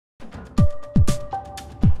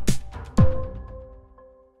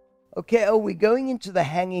Okay, we're going into the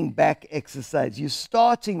hanging back exercise. You're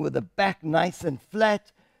starting with the back nice and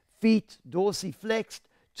flat, feet dorsiflexed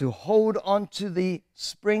to hold onto the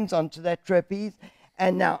springs, onto that trapeze.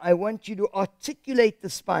 And now I want you to articulate the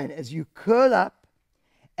spine as you curl up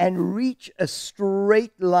and reach a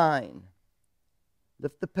straight line.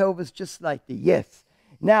 Lift the pelvis just slightly. Yes.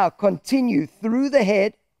 Now continue through the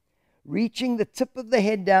head, reaching the tip of the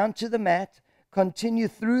head down to the mat. Continue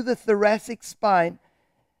through the thoracic spine,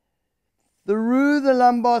 through the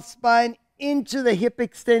lumbar spine, into the hip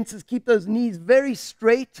extensors. Keep those knees very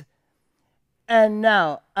straight. And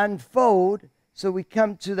now unfold so we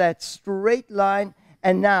come to that straight line.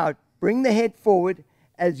 And now bring the head forward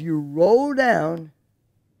as you roll down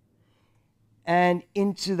and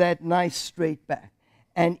into that nice straight back.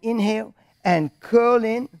 And inhale and curl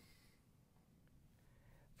in.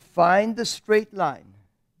 Find the straight line.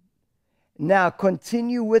 Now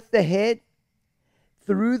continue with the head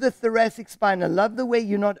through the thoracic spine. I love the way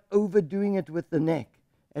you're not overdoing it with the neck.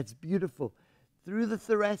 That's beautiful. Through the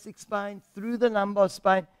thoracic spine, through the lumbar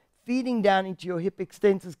spine, feeding down into your hip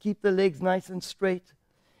extensors. Keep the legs nice and straight.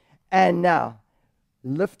 And now,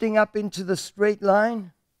 lifting up into the straight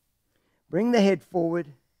line. Bring the head forward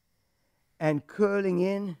and curling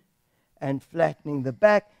in and flattening the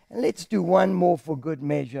back. And let's do one more for good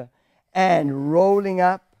measure. And rolling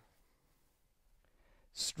up.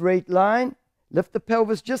 Straight line. Lift the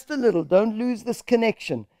pelvis just a little. Don't lose this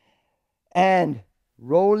connection. And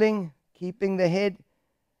rolling, keeping the head,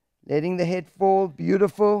 letting the head fall.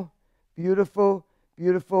 Beautiful, beautiful,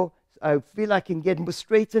 beautiful. I feel I can get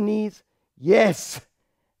straighter knees. Yes.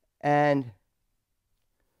 And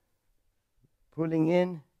pulling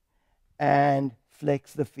in and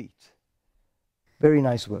flex the feet. Very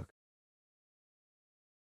nice work.